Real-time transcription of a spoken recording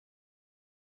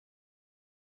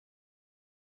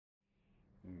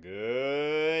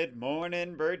Good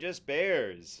morning, Burgess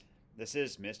Bears. This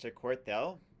is Mr.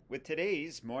 Corthell with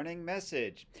today's morning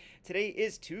message. Today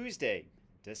is Tuesday,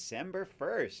 December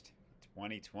 1st,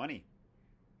 2020.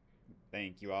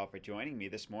 Thank you all for joining me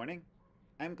this morning.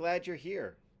 I'm glad you're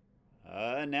here.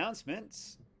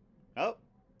 Announcements. Oh,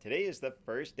 today is the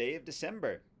first day of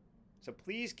December, so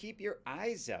please keep your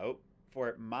eyes out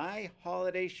for My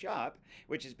Holiday Shop,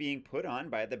 which is being put on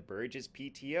by the Burgess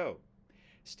PTO.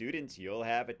 Students, you'll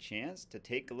have a chance to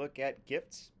take a look at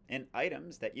gifts and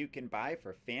items that you can buy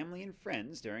for family and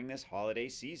friends during this holiday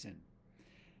season.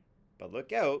 But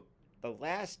look out, the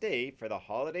last day for the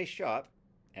holiday shop,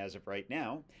 as of right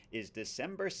now, is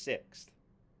December 6th.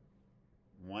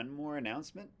 One more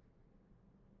announcement.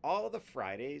 All the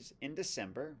Fridays in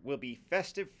December will be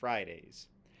Festive Fridays,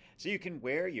 so you can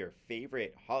wear your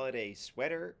favorite holiday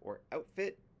sweater or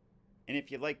outfit. And if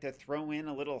you'd like to throw in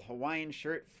a little Hawaiian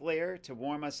shirt flair to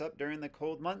warm us up during the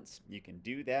cold months, you can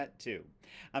do that too.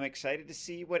 I'm excited to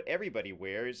see what everybody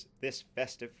wears this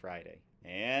festive Friday.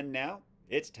 And now,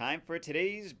 it's time for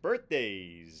today's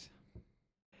birthdays.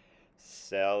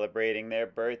 Celebrating their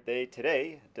birthday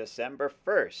today, December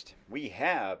 1st, we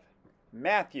have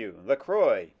Matthew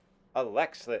LaCroix,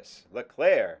 Alexis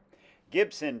LeClaire,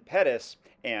 Gibson Pettis,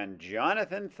 and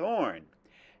Jonathan Thorne.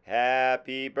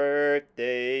 Happy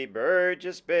birthday,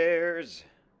 Burgess Bears!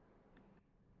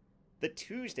 The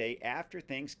Tuesday after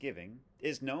Thanksgiving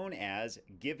is known as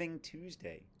Giving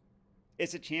Tuesday.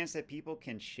 It's a chance that people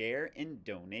can share and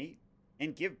donate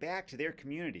and give back to their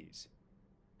communities.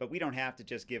 But we don't have to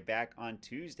just give back on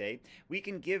Tuesday. We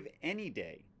can give any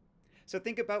day. So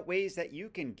think about ways that you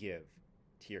can give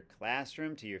to your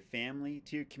classroom, to your family,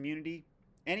 to your community,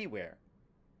 anywhere.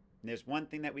 And there's one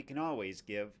thing that we can always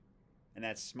give, and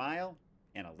that's smile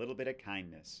and a little bit of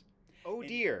kindness. Oh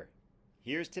dear,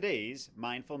 here's today's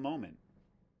mindful moment.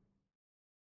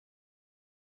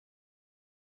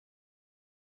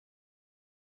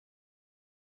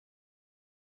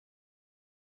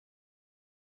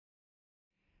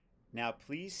 Now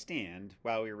please stand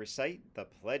while we recite the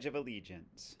Pledge of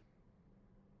Allegiance.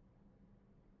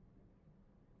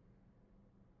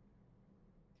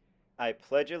 I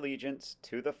pledge allegiance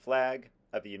to the flag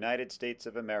of the United States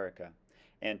of America,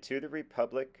 and to the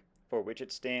republic for which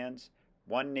it stands,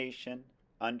 one nation,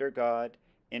 under God,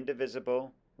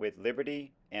 indivisible, with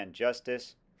liberty and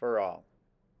justice for all.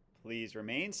 Please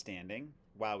remain standing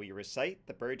while we recite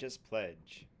the Burgess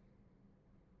Pledge.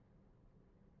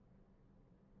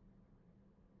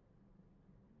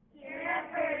 Here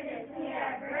at Burgess, we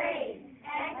are brave,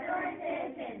 excellent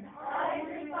citizens,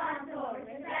 always responsible,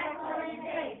 respectful, and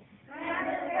safe.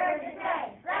 Remember the Burgess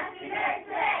way. Let's be Bears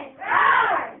today.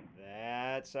 Roar!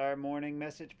 That's our morning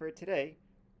message for today.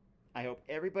 I hope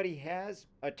everybody has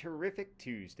a terrific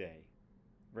Tuesday.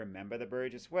 Remember the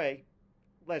Burgess way.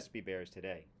 Let's be Bears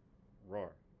today.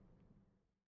 Roar.